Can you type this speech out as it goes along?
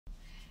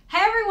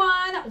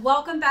everyone,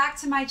 welcome back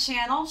to my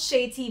channel,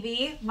 Shade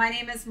TV. My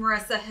name is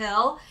Marissa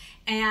Hill,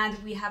 and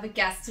we have a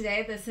guest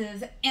today. This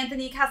is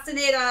Anthony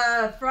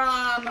Castaneda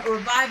from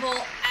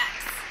RevivalX.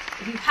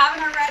 If you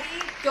haven't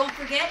already, don't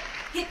forget,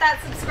 hit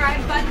that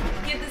subscribe button,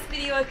 give this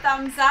video a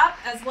thumbs up,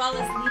 as well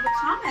as leave a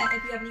comment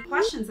if you have any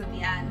questions at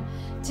the end.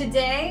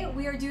 Today,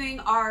 we are doing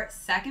our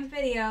second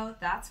video,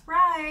 that's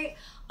right,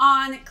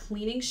 on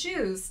cleaning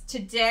shoes.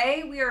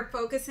 Today, we are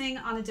focusing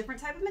on a different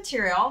type of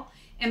material.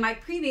 In my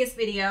previous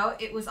video,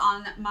 it was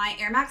on my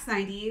Air Max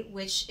 90,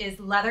 which is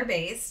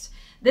leather-based.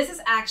 This is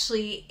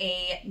actually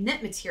a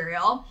knit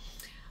material.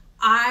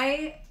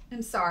 I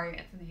am sorry,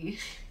 Anthony,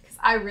 because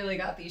I really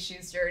got these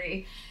shoes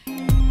dirty.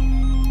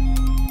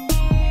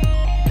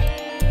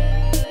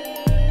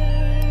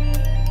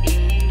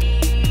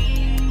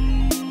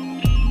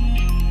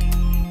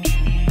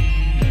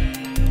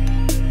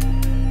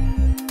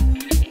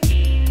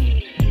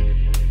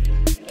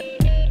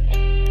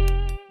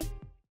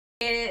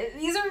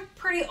 These are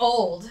pretty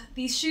old.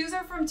 These shoes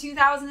are from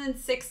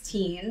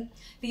 2016.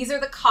 These are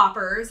the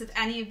Coppers. If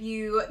any of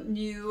you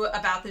knew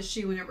about this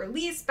shoe when it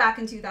released back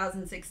in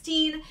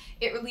 2016,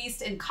 it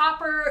released in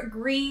copper,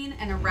 green,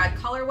 and a red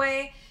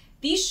colorway.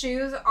 These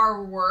shoes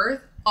are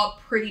worth a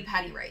pretty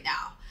penny right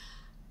now.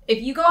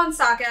 If you go on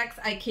StockX,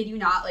 I kid you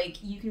not,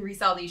 like you can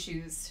resell these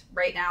shoes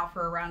right now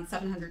for around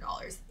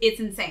 $700. It's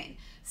insane.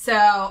 So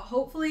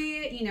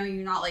hopefully, you know,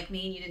 you're not like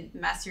me and you didn't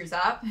mess yours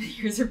up.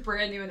 Yours are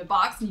brand new in the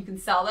box and you can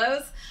sell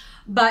those.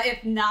 But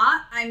if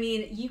not, I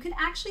mean, you can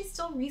actually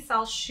still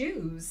resell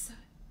shoes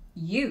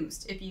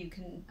used, if you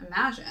can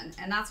imagine.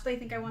 And that's what I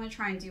think I want to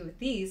try and do with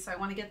these. So I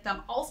want to get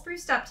them all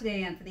spruced up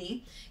today,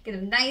 Anthony. Get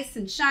them nice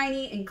and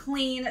shiny and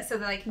clean so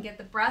that I can get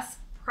the best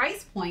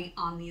price point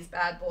on these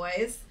bad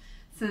boys,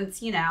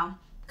 since, you know,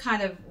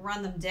 kind of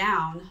run them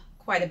down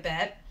quite a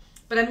bit.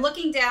 But I'm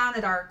looking down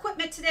at our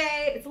equipment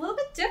today. It's a little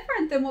bit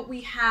different than what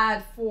we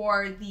had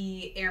for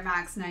the Air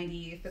Max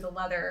 90 for the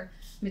leather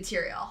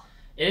material.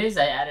 It is.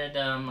 I added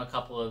a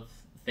couple of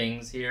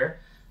things here.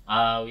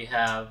 We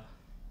have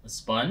a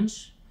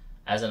sponge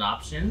as an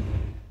option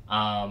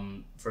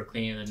for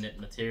cleaning the knit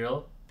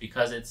material.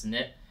 Because it's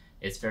knit,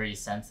 it's very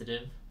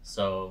sensitive.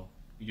 So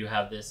we do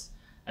have this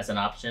as an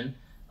option.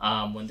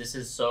 When this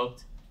is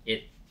soaked,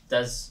 it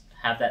does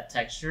have that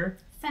texture.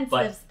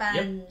 Sensitive sponge.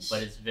 Yep,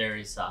 but it's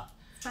very soft.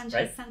 Sponge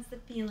right? has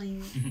sensitive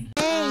feelings.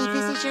 Hey,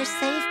 this is your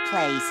safe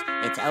place.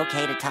 It's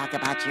okay to talk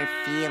about your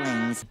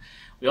feelings.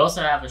 We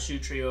also have a shoe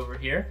tree over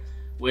here,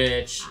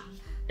 which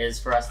is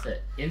for us to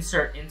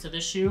insert into the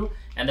shoe.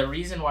 And the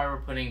reason why we're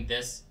putting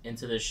this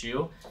into the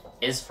shoe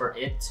is for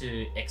it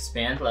to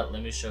expand. Let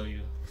me show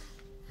you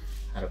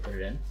how to put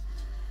it in,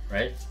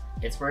 right?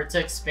 It's for it to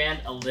expand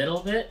a little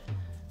bit,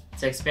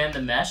 to expand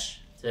the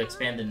mesh, to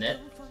expand the knit,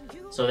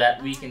 so that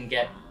we can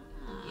get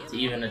to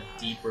even a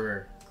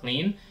deeper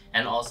clean,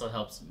 and also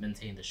helps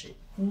maintain the shape.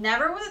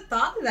 Never would have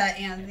thought of that,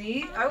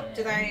 Anthony. Oh,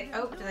 did I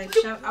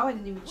shove? Oh, I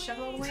didn't even shove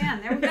it all the way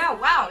in. There we go.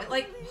 Wow, it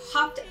like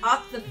popped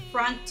up the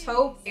front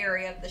toe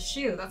area of the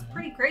shoe. That's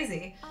pretty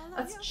crazy.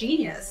 That's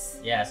genius.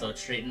 Yeah, so it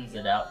straightens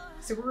it out.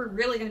 So we're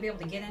really going to be able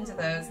to get into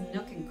those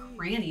nook and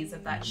crannies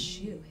of that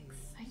shoe.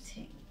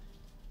 Exciting.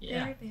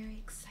 Yeah. Very, very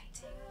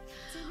exciting.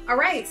 All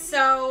right,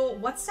 so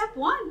what's step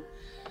one?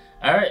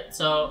 All right,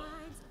 so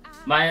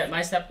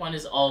my step one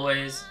is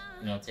always,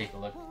 you know, take a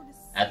look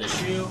at the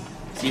shoe,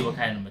 see what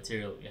kind of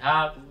material you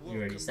have. We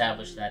already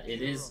established that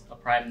it is a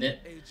Primeknit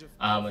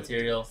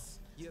material.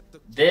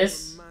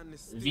 This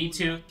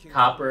V2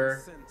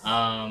 copper,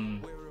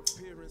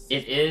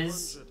 it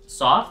is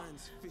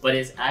soft, but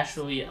it's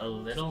actually a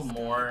little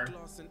more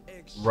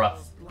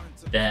rough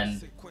than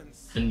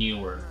the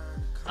newer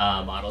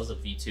models of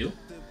V2.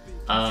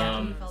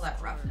 Definitely feel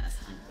that roughness.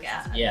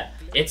 Yeah. Yeah,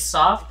 it's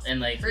soft and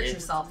like hurt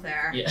yourself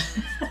there. Yeah.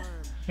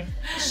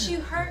 Shoe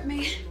hurt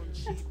me.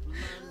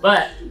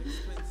 But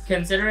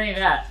considering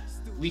that,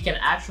 we can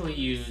actually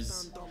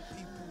use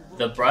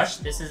the brush.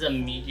 This is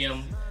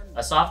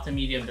a soft to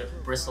medium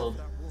bristled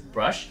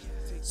brush.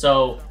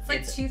 So it's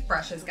like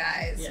toothbrushes,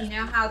 guys. Yeah. You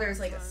know how there's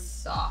like a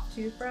soft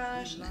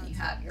toothbrush and then you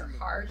have your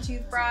hard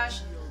toothbrush?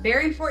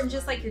 Very important,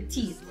 just like your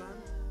teeth.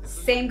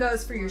 Same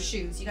goes for your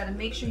shoes. You got to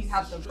make sure you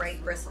have the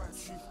right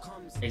bristles.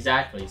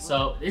 Exactly.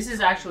 So this is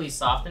actually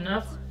soft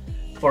enough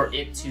for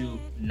it to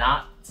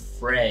not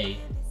fray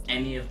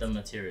any of the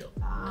material.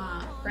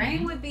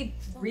 Fraying would be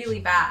really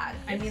bad.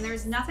 I mean,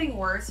 there's nothing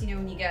worse, you know,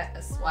 when you get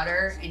a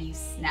sweater and you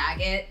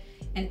snag it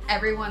and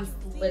everyone's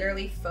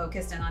literally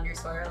focused in on your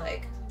sweater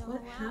like,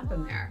 what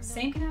happened there?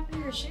 Same can happen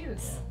to your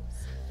shoes.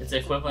 It's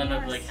equivalent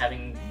of like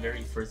having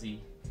very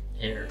frizzy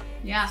hair.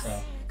 Yes,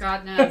 so.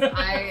 God knows.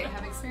 I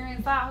have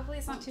experienced that. Hopefully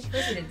it's not too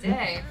frizzy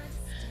today.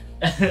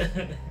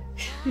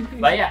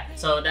 But yeah,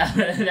 so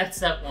that's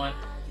step one.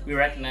 We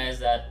recognize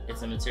that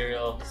it's a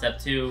material. Step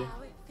two,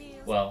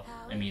 well,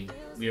 I mean,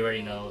 we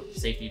already know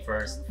safety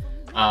first.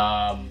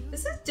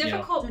 This is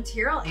difficult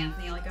material,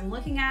 Anthony. Like, I'm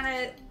looking at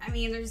it. I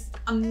mean, there's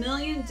a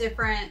million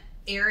different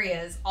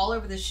areas all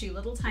over the shoe,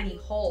 little tiny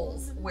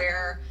holes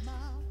where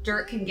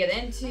dirt can get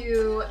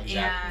into, Exactly.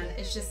 and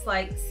it's just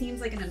like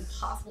seems like an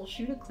impossible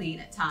shoe to clean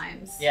at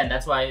times. Yeah, and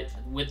that's why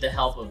with the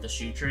help of the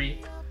shoe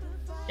tree,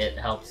 it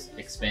helps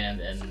expand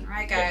and All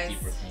right, get guys,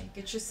 deeper clean.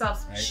 get yourself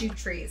some Right. shoe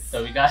trees.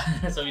 So we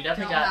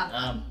definitely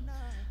got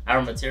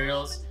our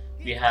materials.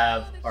 We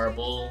have our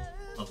bowl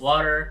of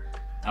water,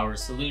 our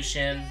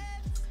solution.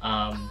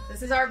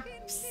 This is our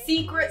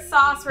secret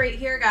sauce right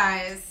here,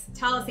 guys.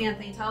 Tell us,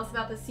 Anthony, tell us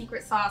about the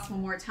secret sauce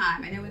one more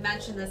time. I know we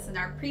mentioned this in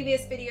our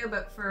previous video,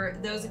 but for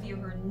those of you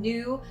who are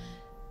new,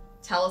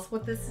 tell us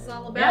what this is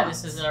all about. Yeah,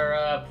 this is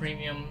our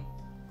premium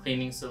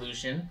cleaning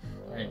solution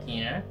right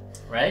here,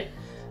 right?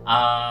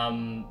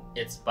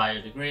 It's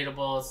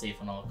biodegradable,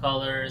 safe in all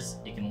colors.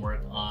 It can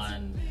work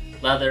on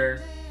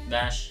leather,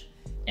 mesh,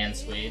 and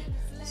suede.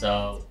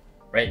 So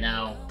right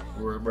now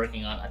we're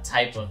working on a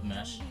type of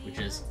mesh, which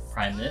is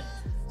Primeknit.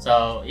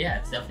 So yeah,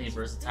 it's definitely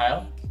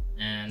versatile,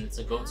 and it's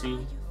a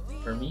go-to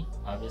for me,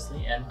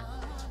 obviously, and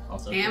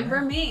also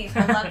for me.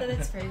 I love that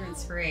it's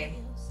fragrance-free.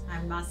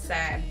 I must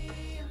say,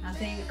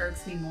 nothing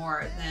irks me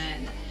more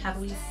than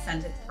heavily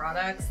scented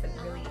products that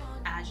really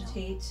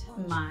agitate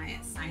my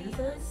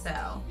sinuses.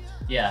 So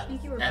yeah,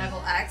 thank you,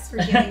 RevivalX, for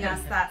giving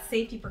us that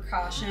safety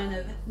precaution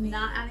of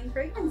not adding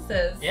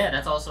fragrances. Yeah,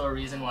 that's also a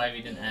reason why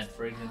we didn't add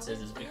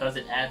fragrances, is because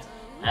it adds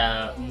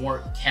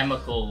more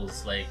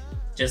chemicals, like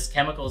just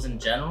chemicals in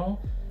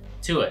general,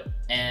 to it.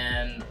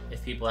 And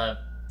if people have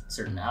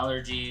certain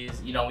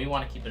allergies, you know, we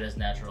want to keep it as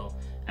natural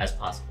as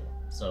possible.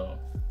 So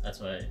that's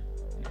why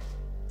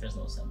there's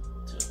no scent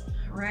to it.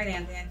 All right,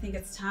 Anthony, I think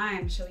it's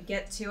time. Shall we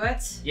get to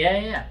it?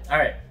 Yeah. All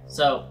right.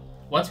 So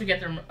once we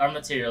get our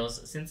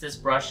materials, since this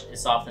brush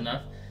is soft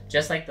enough,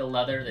 just like the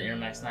leather, the Air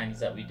Max 90s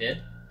that we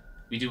did,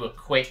 we do a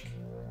quick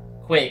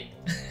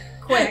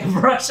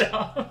brush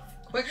off.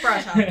 Quick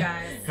brush off,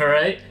 guys. All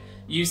right.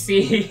 You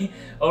see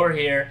over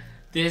here,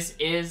 this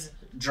is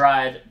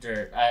dried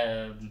dirt.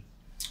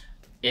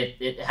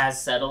 It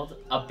has settled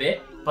a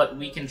bit, but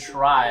we can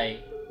try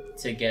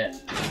to get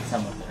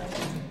some of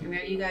it. You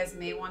know, you guys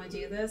may want to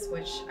do this,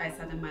 which I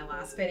said in my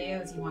last video,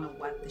 is you want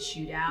to wet the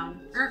shoe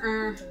down.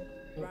 Don't do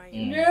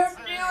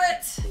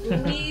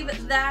it.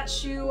 Leave that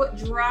shoe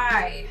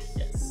dry.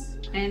 Yes.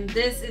 And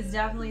this is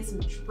definitely some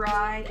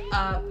dried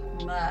up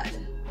mud.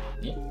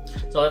 Yeah.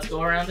 So let's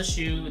go around the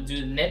shoe,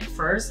 do the knit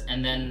first,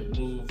 and then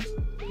move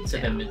to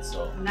the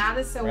midsole. And that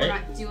is so we're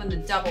not doing the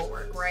double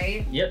work,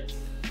 right? Yep.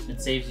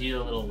 It saves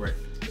you a little work.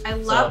 I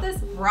love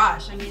this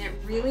brush. I mean, it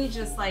really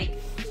just like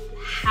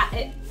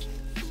it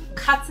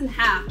cuts in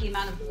half the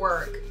amount of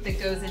work that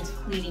goes into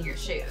cleaning your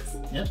shoes.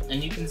 Yep.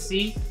 And you can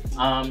see,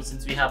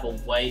 since we have a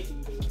white,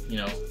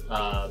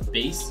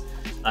 base,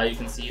 you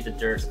can see the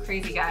dirt. It's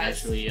crazy, guys.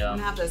 Actually, I'm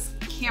gonna have this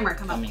camera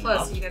come up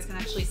close so you guys can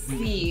actually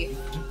see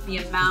the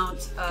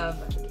amount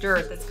of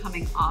dirt that's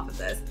coming off of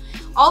this.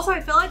 Also,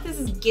 I feel like this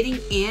is getting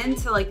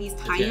into like these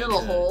tiny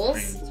little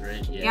holes. Cranes,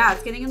 right? Yeah,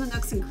 it's getting in the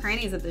nooks and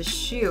crannies of this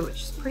shoe,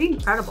 which is pretty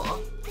incredible.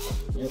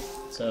 Yep.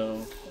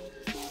 So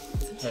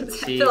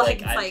let's see. I feel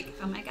like it's like,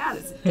 oh my god,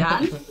 is it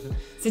done?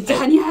 Is it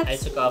done yet? I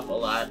took off a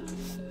lot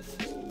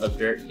of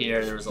dirt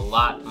here. There was a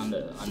lot on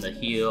the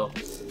heel,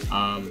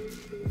 and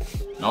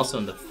also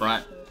in the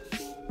front.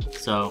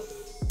 So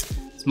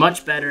it's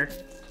much better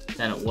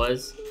than it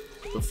was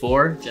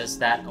before. Just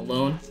that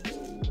alone.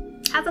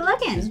 How's it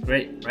looking? It's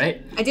great,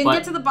 right? I didn't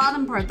get to the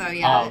bottom part though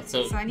yet,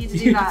 so I need to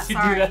do that.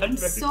 Sorry, I'm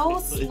so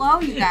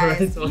slow, you guys.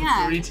 Right, so let's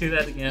redo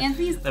that again.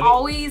 Anthony's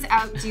always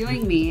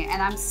outdoing me,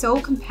 and I'm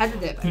so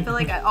competitive. I feel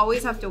like I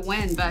always have to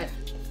win, but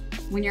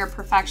when you're a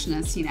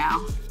perfectionist, you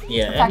know,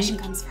 perfection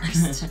comes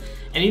first.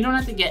 And you don't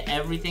have to get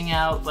everything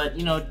out, but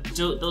you know,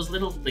 those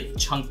little like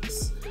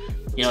chunks.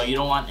 You know, you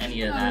don't want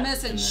any of that. I'm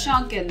missing a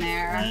chunk in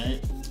there.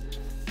 Right?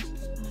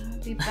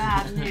 That'd be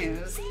bad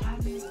news.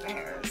 Bad news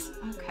bears.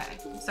 Okay.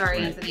 Sorry,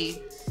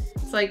 Anthony.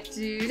 It's like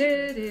Is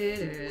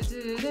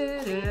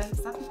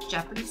that the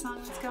Jeopardy song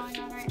that's going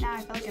on right now?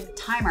 I feel like I have a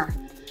timer.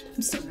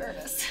 I'm so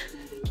nervous.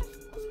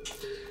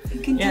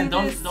 You can do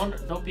this.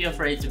 Don't be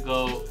afraid to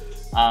go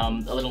a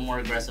little more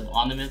aggressive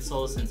on the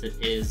midsole, since it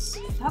is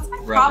That's my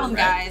problem,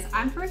 guys.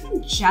 I'm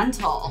freaking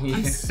gentle.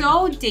 I'm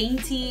so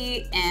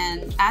dainty,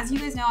 and as you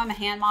guys know, I'm a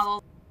hand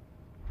model.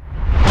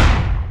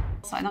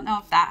 So I don't know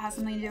if that has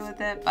something to do with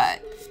it,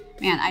 but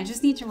man, I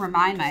just need to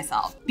remind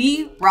myself,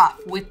 be rough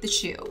with the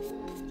shoe.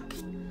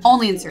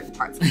 Only in certain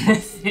parts of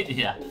it.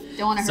 Yeah.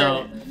 Don't want to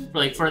hurt it. So,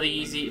 like for the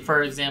Yeezy,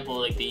 for example,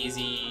 like the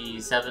Yeezy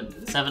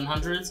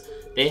 700s,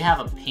 they have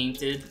a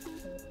painted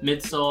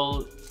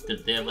midsole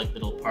that they have like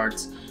little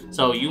parts.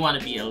 So you want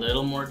to be a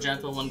little more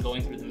gentle when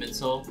going through the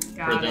midsole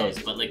for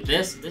those. But like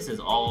this is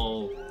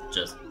all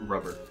just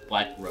rubber,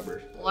 black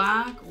rubber.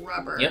 Black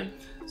rubber. Yep.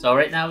 So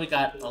right now we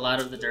got a lot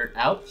of the dirt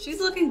out.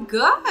 She's looking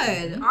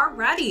good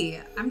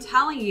already. I'm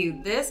telling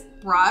you, this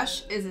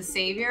brush is a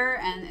savior,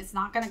 and it's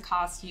not going to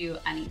cost you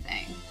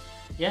anything.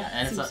 Yeah,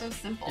 and it's so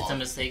simple. It's a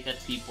mistake that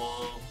people,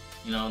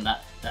 you know,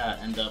 not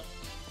end up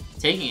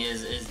taking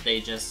is they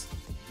just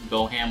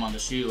go ham on the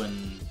shoe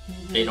and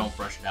they don't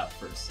brush it out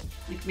first.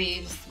 Like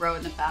me, just throw it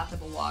in the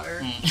bathtub of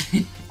water.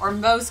 Or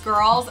most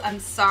girls, I'm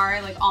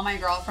sorry, like all my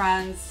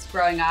girlfriends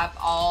growing up,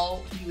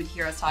 all you would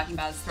hear us talking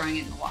about is throwing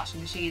it in the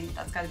washing machine.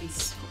 That's gotta be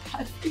so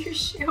bad for your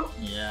shoe.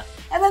 Yeah.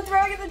 And then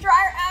throwing it in the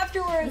dryer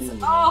afterwards. Ooh,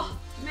 oh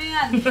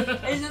man,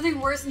 there's nothing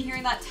worse than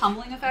hearing that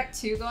tumbling effect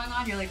too going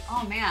on. You're like,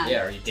 oh man.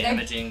 Yeah, are you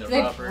damaging the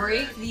rubber?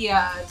 Did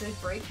I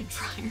break the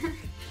dryer?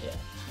 Yeah.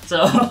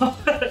 So,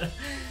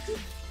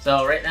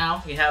 so right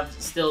now we have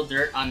still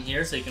dirt on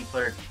here, so you can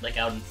put it like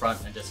out in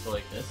front and just go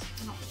like this.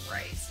 Oh,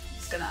 right. I'm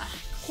just gonna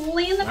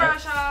clean the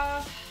brush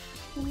off.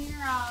 Clean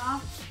her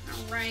off.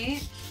 All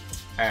right.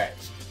 All right.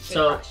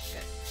 So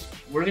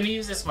we're gonna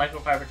use this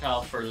microfiber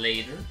towel for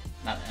later,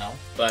 not now,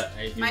 but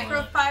I do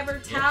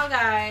microfiber towel,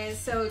 guys.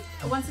 So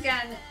once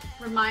again,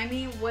 remind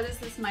me, what is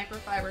this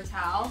microfiber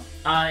towel?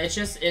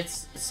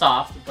 It's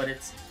soft, but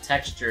it's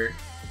textured,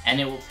 and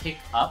it will pick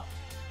up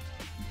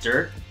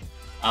dirt,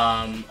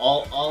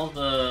 all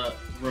the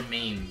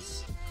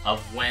remains of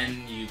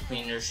when you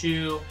clean your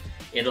shoe.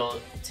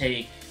 It'll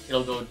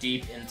go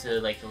deep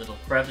into like the little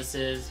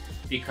crevices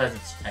because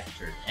it's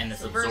textured and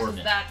it's absorbent.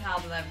 Versus that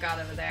towel that I've got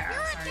over there.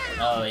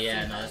 Oh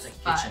yeah, no, that's a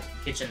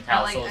kitchen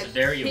towel, so it's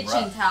very rough.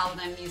 Kitchen towel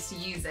that I'm used to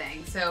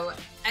using. So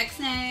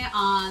X-nay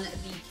on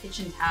the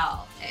kitchen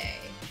towel.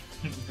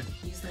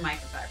 Use the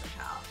microfiber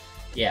towel.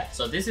 Yeah,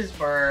 so this is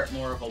for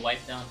more of a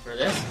wipe down for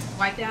this.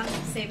 Wipe down,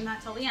 saving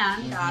that till the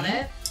end. Got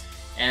it.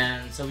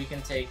 And so we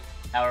can take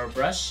our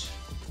brush,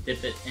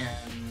 dip it in.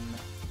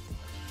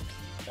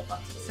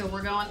 So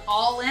we're going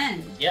all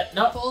in. Yep.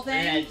 No. Full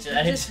thing. I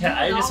just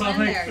want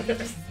in there. You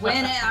just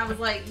went it. I was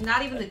like,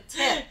 not even the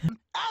tip.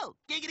 Oh,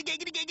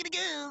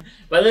 giggity.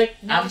 But look,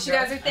 know what you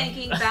guys are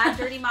thinking. Bad,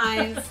 dirty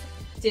minds.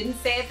 Didn't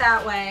say it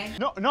that way.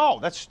 No,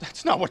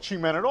 that's not what she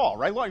meant at all,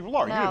 right, Laura?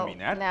 You didn't mean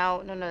that.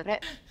 No.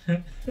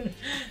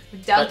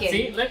 But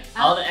see, look,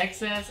 all the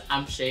excess,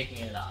 I'm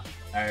shaking it off.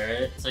 All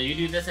right, so you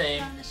do the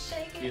same.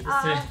 Shake Do it the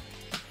off.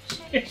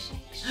 same.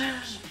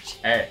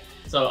 All right,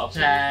 so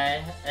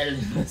apply a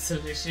little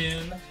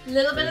solution.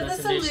 Little bit of the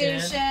solution.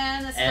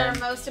 This is our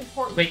most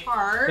important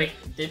part. Quick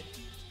dip.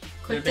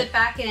 Quick dip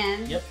back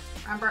in. Yep.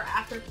 Remember,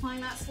 after applying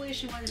that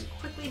solution, we're gonna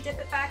quickly dip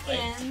it back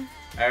in.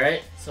 All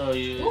right, so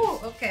you. Ooh,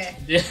 okay.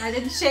 I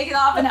didn't shake it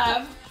off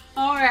enough.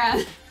 Oh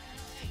man,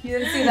 you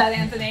didn't see that,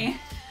 Anthony.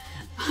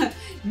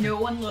 No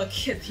one look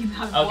at the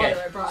amount of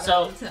water I brought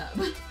out of the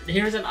tub.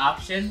 Here's an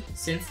option.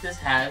 Since this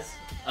has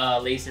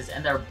laces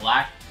and they're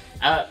black,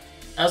 I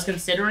was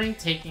considering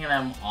taking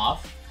them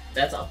off.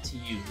 That's up to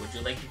you. Would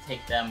you like to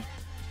take them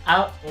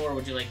out or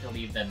would you like to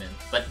leave them in?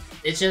 But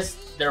it's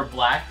just, they're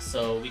black,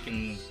 so we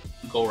can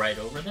go right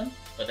over them,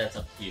 but that's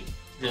up to you.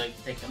 Would you like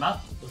to take them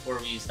out before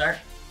we start?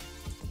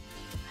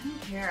 I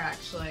don't care,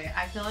 actually.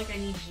 I feel like I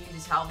need you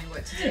to tell me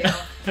what to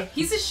do.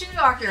 He's a shoe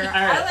doctor.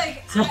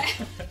 Right. I'm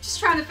just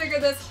trying to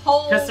figure this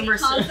whole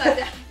concept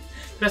out.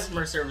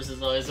 Customer service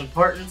is always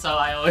important, so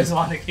I always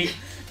want to keep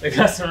the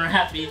customer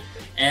happy.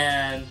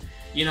 And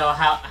you know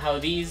how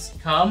these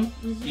come?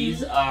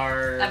 These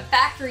are a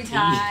factory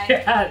tie.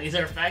 Yeah, these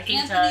are factory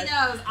ties. Anthony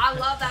knows I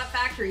love that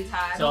factory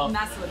tie. So, don't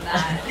mess with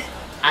that.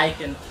 I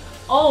can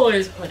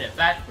always put it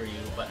back for you,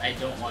 but I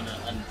don't want to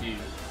undo,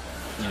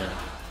 you know,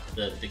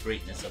 the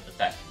greatness of the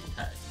factory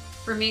tie.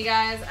 For me,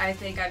 guys, I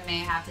think I may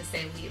have to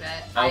say leave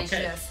it.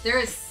 Okay. There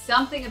is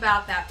something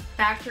about that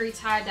factory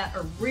tie, that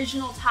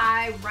original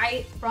tie,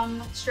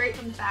 straight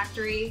from the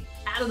factory,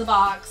 out of the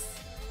box.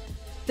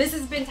 This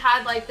has been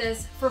tied like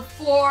this for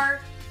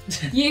 4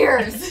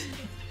 years.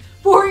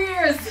 4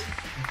 years.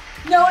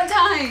 No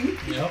untying.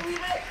 Nope. Leave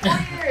it 4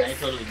 years. I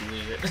totally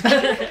believe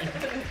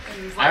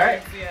it.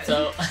 Alright,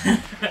 so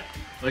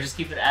we'll just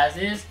keep it as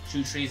is.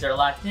 Shoe trees are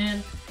locked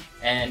in,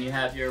 and you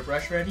have your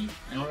brush ready.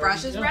 And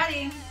Brush is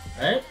ready.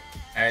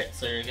 Alright,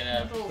 so you're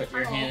gonna put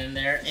your hand in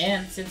there,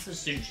 and since the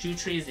shoe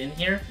tree is in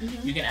here,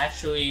 you can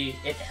actually,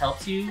 it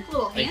helps you. Like a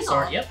little handle.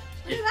 Look at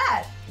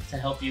that. To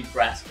help you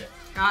grasp it.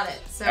 Got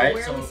it. So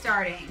where are we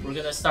starting? We're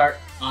gonna start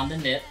on the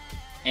knit,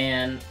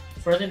 and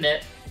for the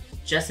knit,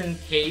 just in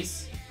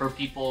case for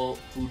people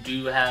who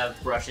do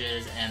have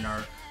brushes and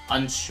are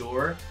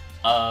unsure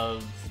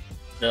of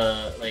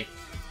the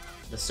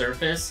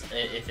surface,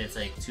 if it's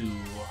like too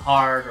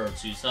hard or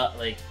too soft,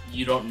 like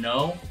you don't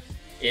know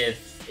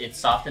if it's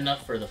soft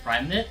enough for the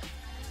Primeknit,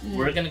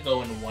 we're gonna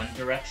go in one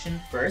direction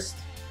first,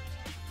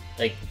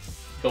 like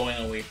going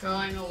away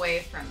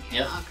from you.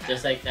 Yep, okay.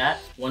 Just like that,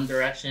 one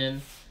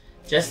direction,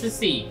 just to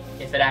see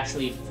if it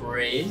actually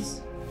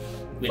frays,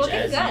 which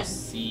as you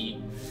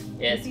see,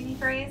 it. See any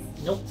frays?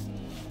 Nope.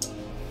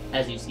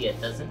 As you see,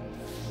 it doesn't.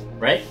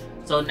 Right.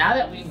 So now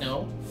that we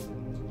know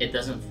it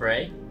doesn't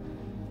fray, you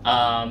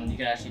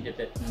can actually dip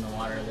it in the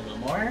water a little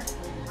more.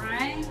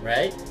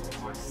 Right.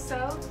 More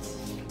soaked.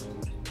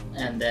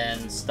 And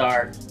then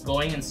start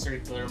going in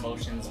circular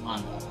motions on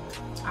it.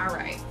 All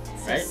right.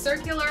 So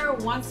circular,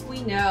 once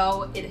we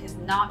know it has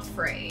not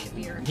frayed,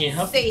 we are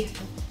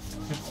safe.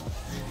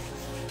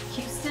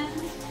 Houston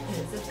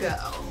is a go.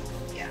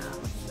 Yeah,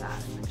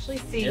 that. Actually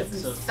seeing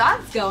some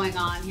suds going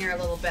on here a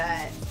little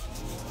bit.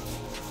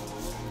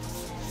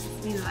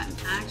 means that I'm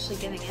actually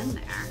getting in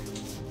there.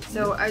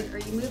 So are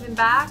you moving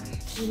back?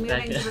 Are you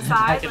moving to the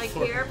side like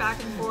here,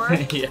 back and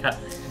forth? Yeah.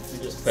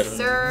 Just put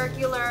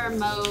circular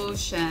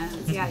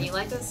motions. Yeah, you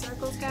like those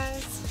circles,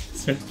 guys?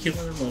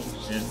 Circular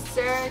motions.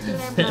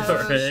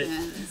 Circular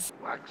motions.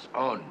 Wax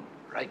on,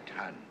 right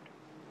hand.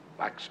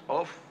 Wax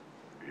off,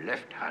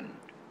 left hand.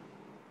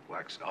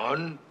 Wax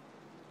on,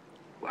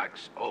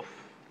 wax off.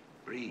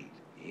 Breathe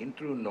in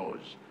through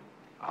nose,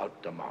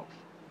 out the mouth.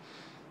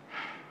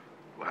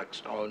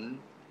 Wax on,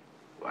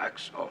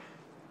 wax off.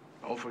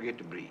 Don't forget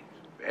to breathe.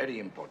 Very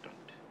important.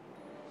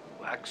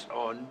 Wax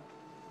on,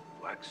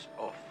 wax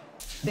off.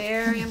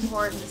 Very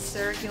important,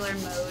 circular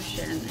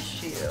motion in the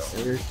shoe.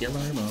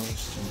 Circular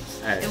motion.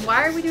 Right. And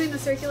why are we doing the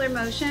circular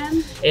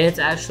motion? It's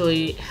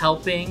actually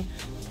helping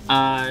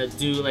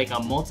do like a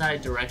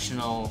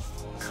multi-directional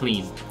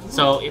clean.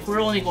 So if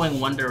we're only going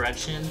one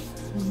direction,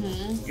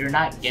 you're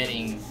not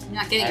getting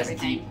everything.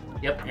 Deep.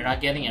 Yep, you're not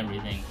getting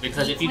everything.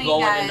 Because Deep if you clean, go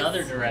guys. in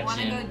another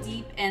direction... You want to go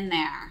deep in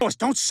there.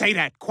 Don't say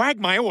that.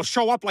 Quagmire will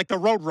show up like the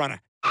Roadrunner.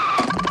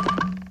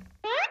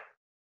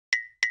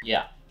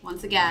 Yeah.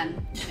 Once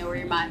again, know where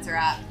your minds are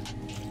at.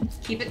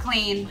 Keep it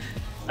clean.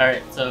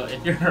 Alright, so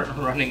if you're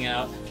running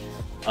out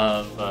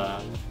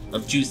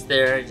of juice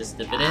there, just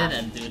dip it in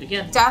and do it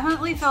again.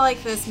 Definitely feel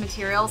like this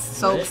material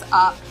soaks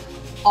up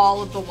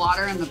all of the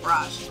water in the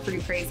brush. It's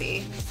pretty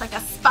crazy. It's like a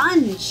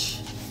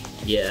sponge.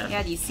 Yeah.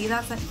 Yeah, do you see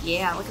that?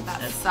 Yeah, look at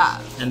that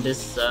stuff. And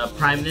this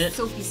Primeknit,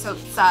 Soapy soap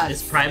suds.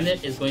 this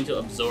Primeknit is going to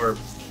absorb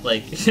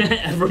like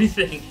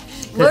everything.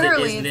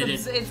 Literally,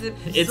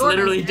 it's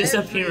literally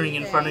disappearing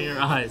in front of your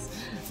eyes,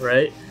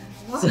 right?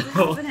 What's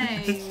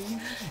happening?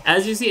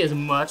 As you see, it's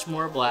much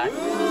more black.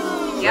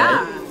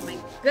 Yeah, right? My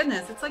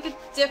goodness, it's like a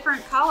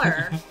different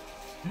color.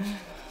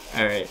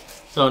 All right,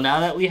 so now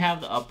that we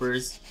have the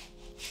uppers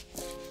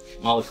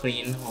all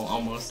clean,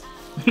 almost.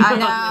 I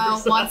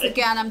know, once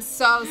again, I'm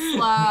so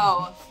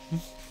slow.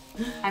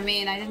 I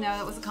mean, I didn't know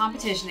it was a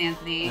competition,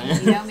 Anthony.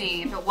 You know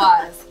me, if it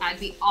was, I'd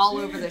be all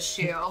over this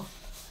shoe.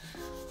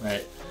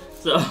 Right,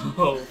 so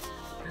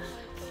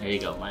there you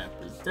go, my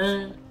upper's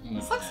done.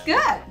 This looks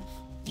good.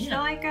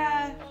 Yeah. I feel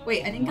like,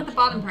 wait, I didn't get the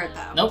bottom part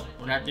though. Nope,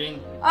 we're not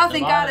doing Oh,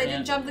 thank God, I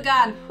didn't jump the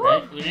gun.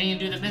 Right? We didn't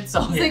even do the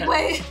midsole yet. Like,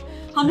 wait,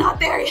 I'm not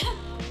there yet.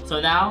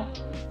 So now,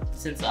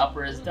 since the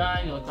upper is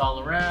done, you look all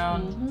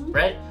around,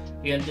 right?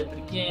 You're gonna dip it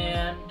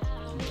again,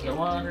 into the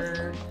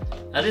water.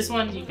 Now this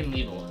one, you can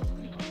leave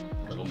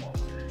a little more.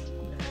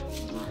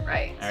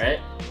 Right. All right,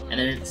 and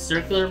then it's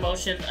circular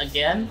motion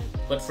again,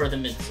 but for the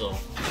midsole.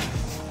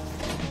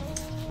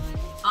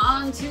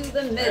 Onto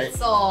the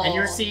midsole. Right? And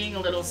you're seeing a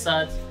little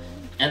suds,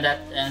 and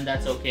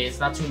that's okay. It's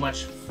not too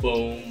much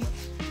foam,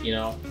 you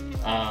know.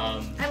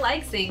 I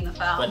like seeing the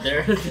foam. But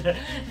they're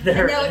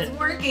I know it's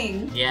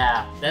working.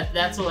 Yeah,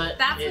 that's what.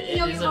 That's it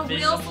a is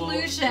real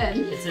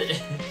solution.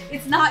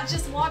 It's not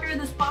just water in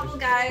this bottle,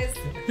 guys.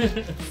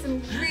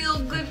 Some real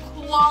good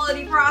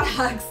quality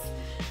products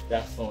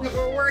that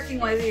we're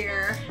working with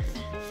here.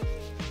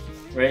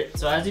 Right.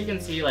 So as you can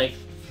see, like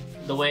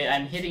the way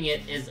I'm hitting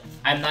it is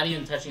I'm not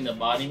even touching the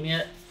bottom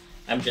yet.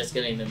 I'm just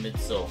getting the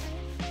midsole.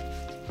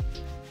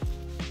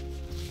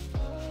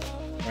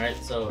 Right.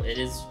 So it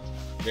is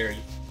very.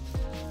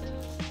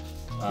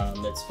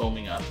 It's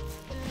foaming up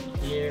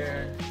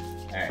here.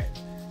 All right.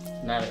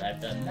 Now that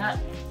I've done that,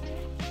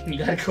 you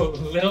gotta go a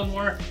little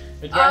more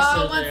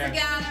aggressive once there.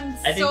 again,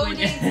 I'm so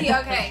dainty.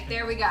 Okay,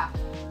 there we go.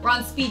 We're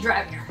on speed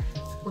drive here.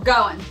 We're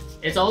going.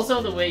 It's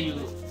also the way you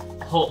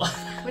hold.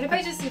 What if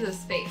I just do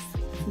this face?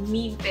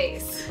 Mean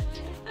face.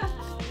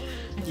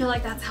 I feel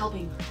like that's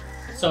helping.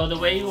 So the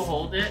way you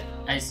hold it,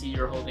 I see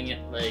you're holding it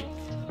like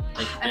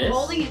this. I'm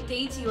holding it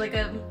dainty, like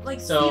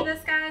So, see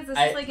this, guys? This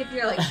is like if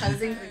you're like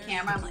posing for the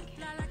camera. I'm like.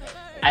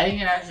 I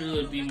think it actually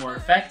would be more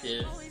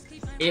effective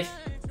if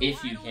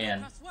you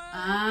can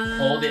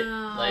hold it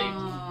like.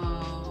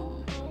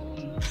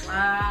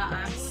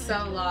 I'm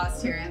so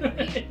lost here,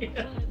 Anthony.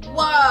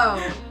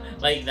 Whoa!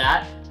 Like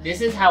that.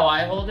 This is how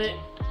I hold it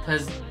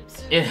because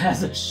it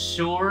has a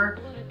sure,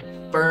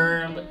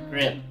 firm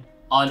grip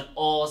on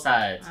all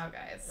sides. Oh,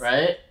 guys.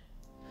 Right?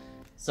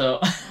 So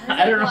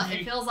I don't know.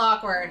 It feels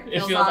awkward.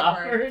 It feels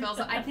awkward.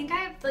 I think I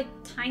have like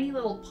tiny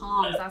little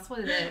palms. That's what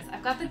it is.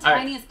 I've got the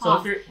tiniest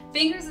palms. So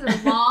fingers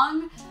are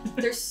long.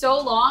 They're so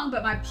long,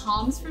 but my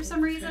palms, for some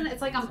reason,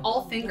 it's like I'm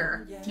all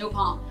finger, no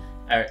palm.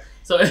 All right.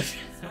 So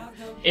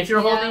if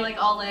you're holding like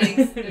all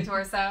legs, the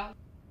torso.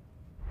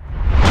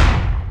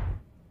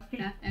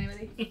 Yeah.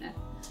 Anybody? Yeah.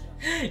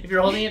 If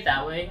you're holding it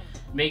that way,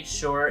 make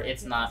sure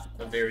it's not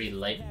a very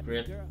light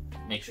grip.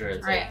 Make sure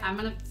it's right. I'm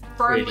gonna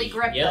firmly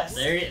grip this.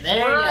 There you go.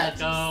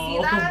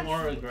 See that?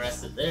 More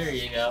aggressive. There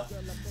you go.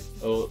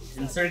 Oh,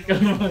 in circular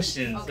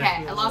motion. Okay,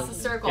 I lost the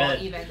circle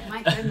even.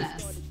 My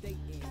goodness.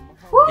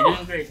 You're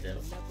doing great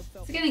though.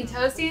 It's getting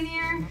toasty in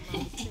here.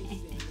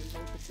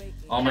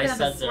 All my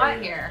suds are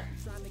here.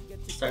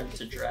 starting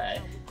to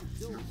dry.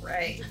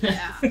 Right.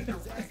 Yeah.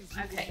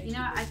 Okay. You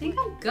know, I think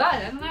I'm good.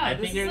 I don't know. I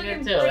think you're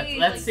good too.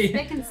 Let's see.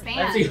 Spick and span.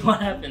 Let's see what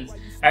happens. All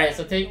right.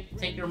 So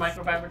take your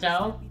microfiber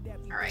towel.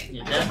 All right.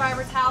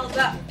 Microfiber towels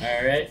up.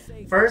 All right.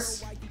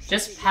 First,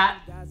 just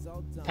pat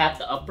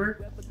the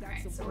upper.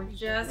 Alright, so we're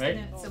just Right.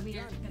 we're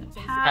gonna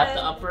Pat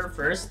the upper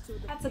first.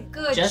 That's a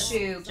good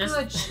shoe. Just-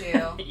 Good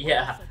shoe.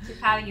 Yeah. You're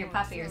patting your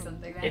puppy or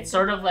something, right? It's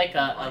sort of like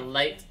a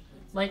light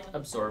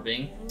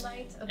absorbing.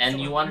 Light And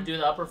you want to do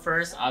the upper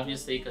first,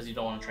 obviously, because you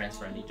don't want to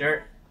transfer any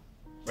dirt,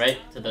 right?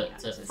 From the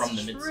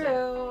midsole.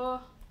 True.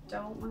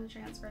 Don't want to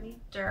transfer any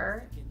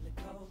dirt.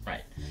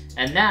 Right.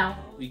 And now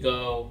we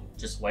go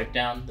just wipe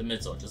down the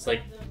midsole, just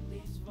like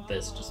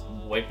this. Just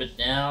wipe it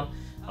down,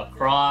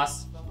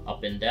 across,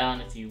 up and down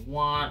if you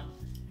want.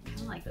 I kind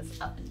of like this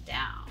up and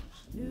down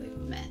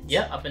movement.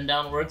 Yeah, up and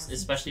down works,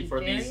 especially for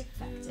Very these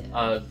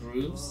effective.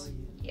 grooves.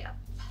 Yep.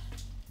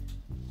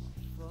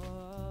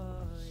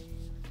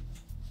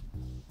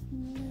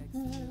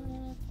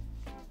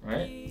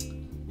 Right.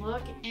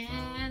 Look,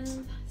 and Yeah,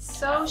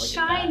 so look at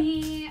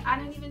shiny. I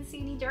don't even see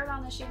any dirt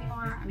on the shoe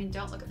anymore. I mean,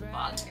 don't look at the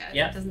bottom, guys.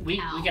 Yeah, It doesn't we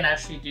count. can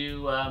actually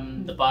do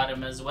the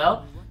bottom as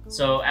well.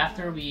 So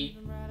after we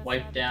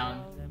wipe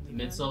down the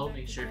midsole,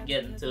 make sure to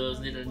get into those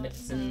little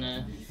nicks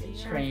and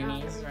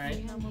crannies, right?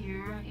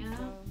 Here, yeah.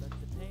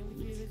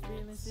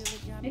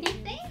 What do you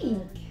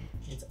think?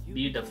 It's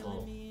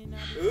beautiful.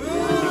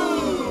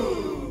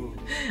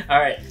 All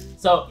right,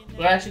 so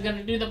we're actually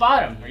gonna do the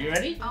bottom. Are you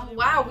ready? Oh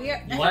wow, we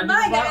are. You wanna do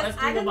My the bottom? guys, Let's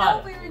do I the didn't know bottom.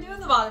 if we were doing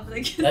the bottom, but I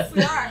guess Let's-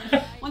 we are.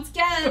 Once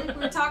again, we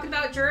were talking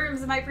about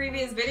germs in my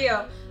previous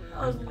video.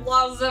 There's a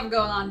lot of stuff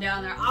going on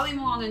down there. I don't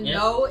even want to Yep.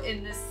 know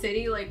in this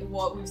city like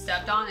what we've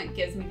stepped on. It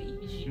gives me the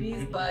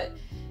EBGBs, but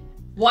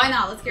why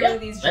not? Let's get rid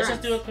of these germs. Let's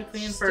just do a quick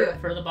clean Let's do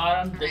it. for the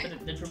bottom.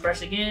 Alright. Dip your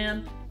brush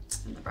again.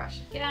 And the brush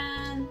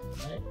again.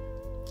 Right.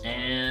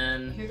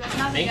 And Here goes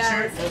nothing,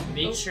 guys.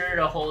 make sure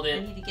to hold I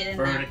it need to get in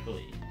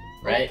vertically,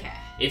 right? Okay.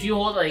 If you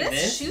hold it like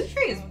This this, shoe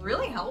tray is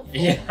really helpful.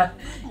 yeah.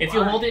 If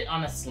you hold it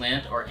on a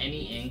slant or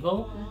any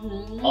angle,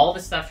 Mhm. all the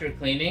stuff you're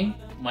cleaning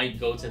might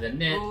go to the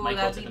knit, Ooh, might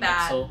go that'd to be the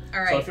bad. midsole. All So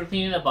right. if you're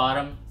cleaning the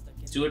bottom,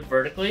 do it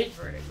vertically,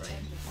 Vertically.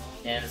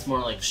 and it's more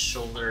like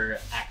shoulder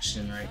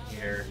action right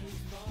here.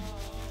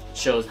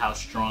 Shows how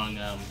strong.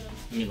 Let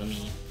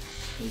me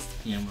place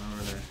the camera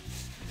over there.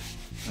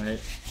 Right.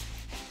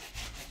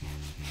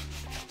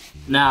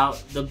 Now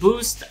the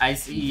boost, I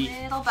see.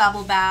 Little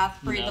bubble bath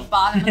for No. the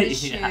bottom of the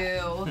Yeah.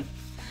 shoe.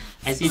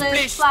 I see.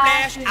 Splish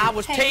splash, splash, I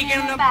was taking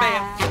a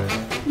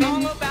bath.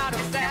 Long about a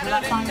Remember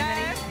that Saturday song,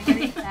 night.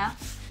 everybody? Yeah.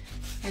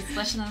 You're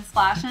splishing and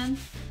splashing.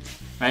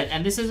 Right,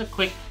 and this is a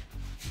quick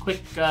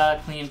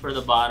clean for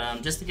the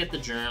bottom, just to get the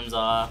germs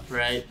off,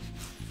 right?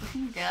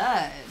 Looking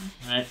good.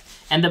 Right,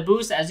 and the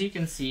boost, as you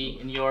can see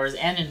in yours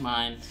and in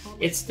mine,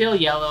 it's still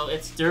yellow.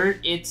 It's dirt.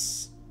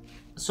 It's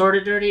sort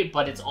of dirty,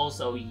 but it's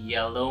also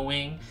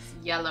yellowing.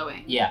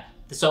 Yellowing. Yeah.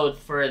 So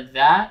for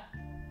that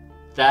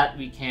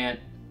we can't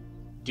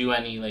do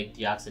any like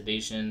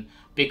deoxidation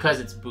because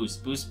it's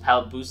boost.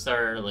 Boosts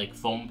are like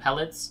foam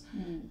pellets.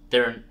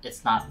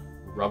 It's not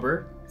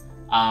rubber.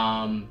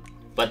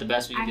 But the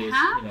best we can do is, I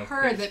have you know,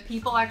 heard that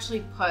people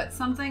actually put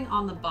something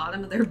on the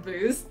bottom of their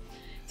boost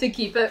to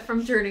keep it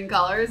from turning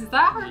colors. Is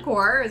that hardcore?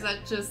 Or is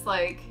that just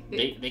like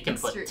they can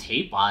put extra-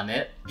 tape on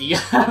it. Yeah,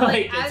 Like,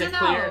 like I it's a don't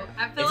clear. know.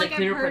 I feel it's a like I've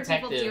clear heard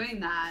people protective- doing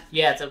that.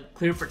 Yeah, it's a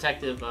clear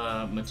protective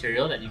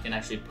material that you can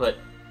actually put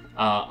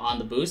on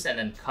the boost and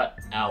then cut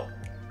out,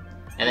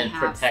 and then I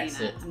have protects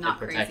seen it. I'm not It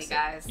protects crazy, it.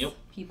 guys. Yep.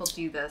 People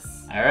do this.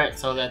 All right,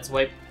 so let's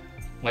wipe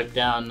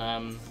down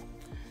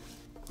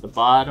the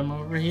bottom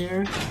over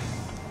here.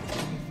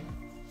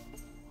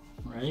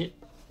 Right.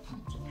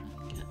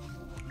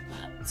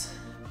 That.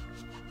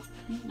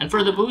 And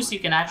for the boost, you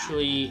can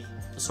actually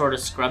sort of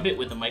scrub it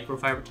with a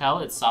microfiber towel.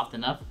 It's soft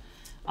enough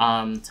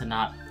to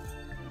not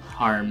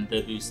harm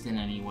the boost in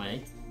any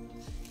way.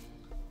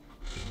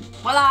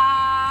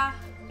 Voila!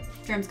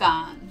 Germs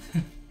gone.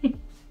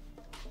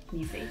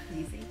 Easy,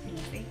 easy,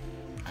 easy.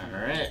 All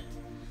right.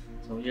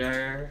 So we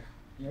are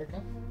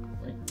done.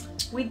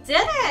 Right. We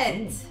did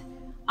it!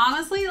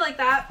 Honestly, like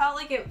that felt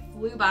like it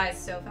flew by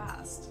so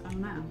fast. I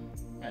don't know.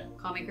 Right.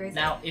 Call me crazy.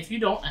 Now, if you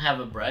don't have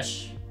a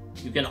brush,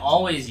 you can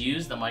always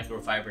use the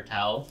microfiber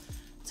towel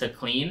to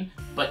clean,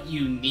 but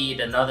you need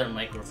another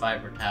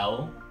microfiber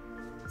towel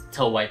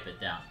to wipe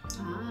it down.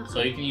 Ah.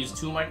 So you can use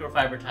 2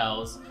 microfiber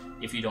towels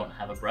if you don't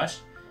have a brush,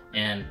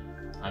 and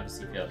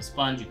obviously if you have a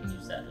sponge, you can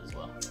use that as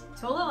well.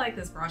 Totally like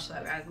this brush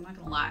though, guys. I'm not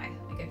gonna lie.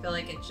 Like I feel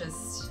like it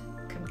just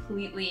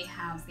completely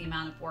halves the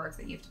amount of work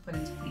that you have to put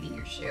into cleaning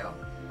your shoe.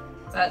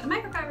 But the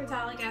microfiber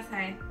towel, I guess,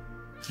 hey,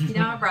 if you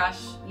don't have a brush,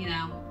 you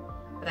know,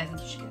 but I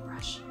think you should get a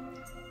brush.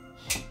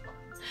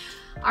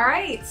 All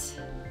right.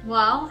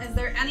 Well, is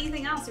there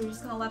anything else? Are we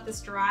just gonna let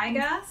this dry, I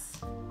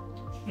guess?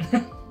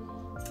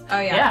 Oh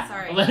yeah, Yeah,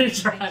 sorry. let it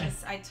dry.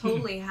 I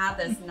totally had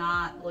this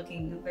not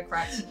looking the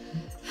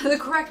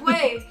correct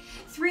way.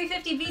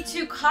 350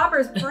 V2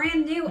 coppers,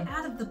 brand new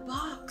out of the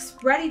box,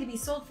 ready to be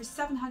sold for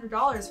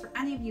 $700 for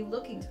any of you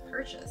looking to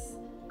purchase.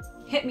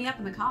 Hit me up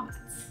in the comments.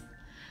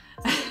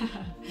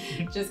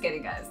 Just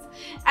kidding, guys.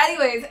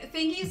 Anyways,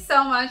 thank you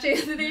so much,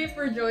 Anthony,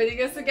 for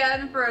joining us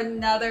again for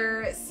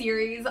another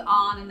series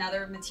on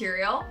another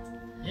material.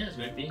 Yeah, it was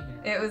great being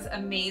here. It was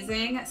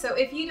amazing. So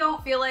if you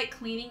don't feel like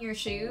cleaning your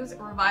shoes,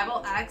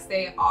 RevivalX,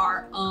 they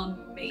are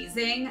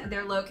amazing.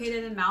 They're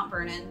located in Mount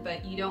Vernon,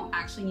 but you don't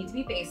actually need to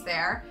be based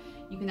there.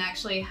 You can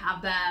actually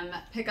have them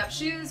pick up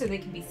shoes, or they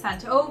can be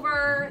sent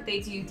over. They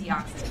do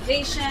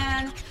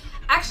deoxidization.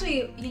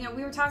 Actually, you know,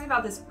 we were talking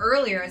about this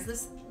earlier, is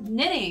this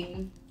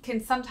knitting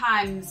can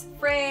sometimes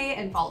fray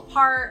and fall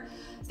apart.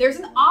 There's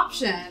an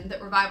option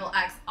that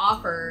RevivalX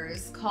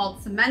offers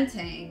called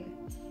cementing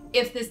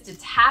if this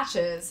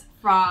detaches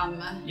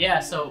from we've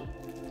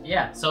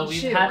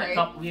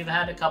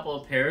had a couple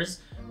of pairs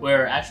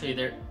where actually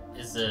there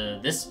is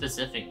this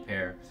specific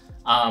pair,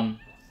 the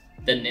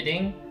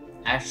knitting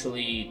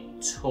actually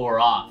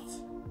tore off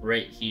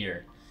right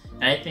here,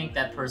 and I think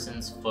that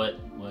person's foot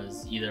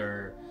was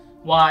either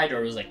wide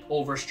or was like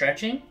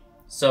overstretching,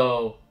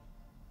 so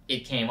it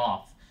came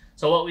off.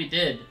 So what we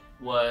did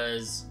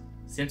was,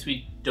 since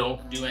we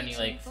don't do any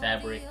like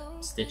fabric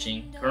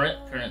stitching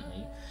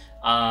currently,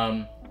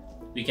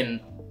 we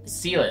can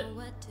seal it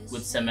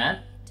with cement,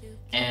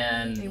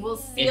 and they will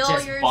it seal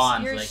just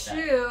bonds your like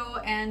shoe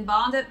and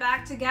bond it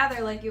back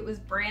together like it was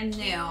brand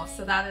new.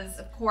 So that is,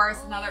 of course,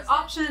 another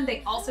option.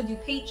 They also do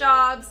paint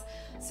jobs.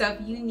 So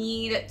if you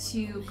need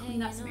to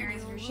clean up some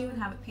areas of your shoe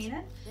and have it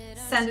painted,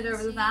 send it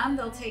over to them.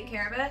 They'll take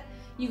care of it.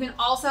 You can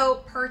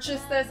also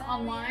purchase this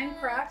online,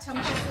 correct? How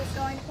much is this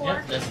going for?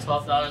 Yep, that's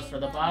 $12 for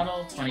the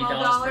bottle,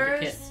 $20 for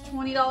the kit.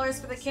 $20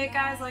 for the kit,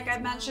 guys. Like I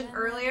mentioned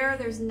earlier,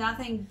 there's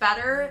nothing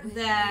better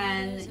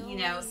than, you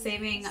know,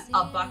 saving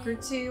a buck or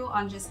two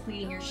on just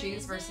cleaning your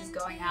shoes versus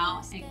going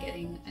out and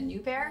getting a new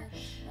pair.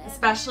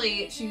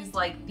 Especially shoes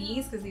like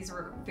these, because these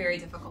were very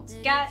difficult to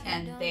get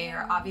and they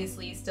are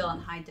obviously still in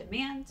high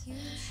demand.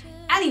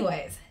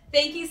 Anyways,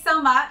 thank you so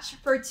much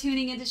for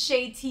tuning into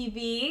Shade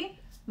TV.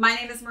 My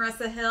name is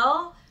Marissa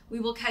Hill. We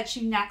will catch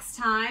you next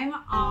time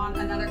on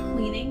another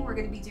cleaning. We're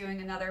going to be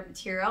doing another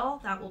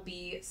material. That will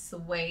be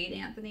suede,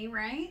 Anthony,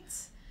 right?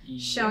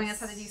 Yes. Showing us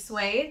how to do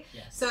suede.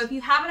 Yes. So if you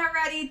haven't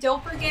already,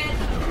 don't forget,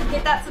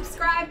 hit that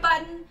subscribe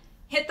button,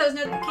 hit those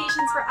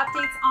notifications for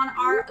updates on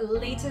our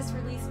latest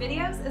release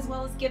videos, as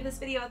well as give this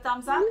video a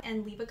thumbs up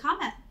and leave a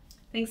comment.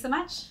 Thanks so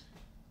much.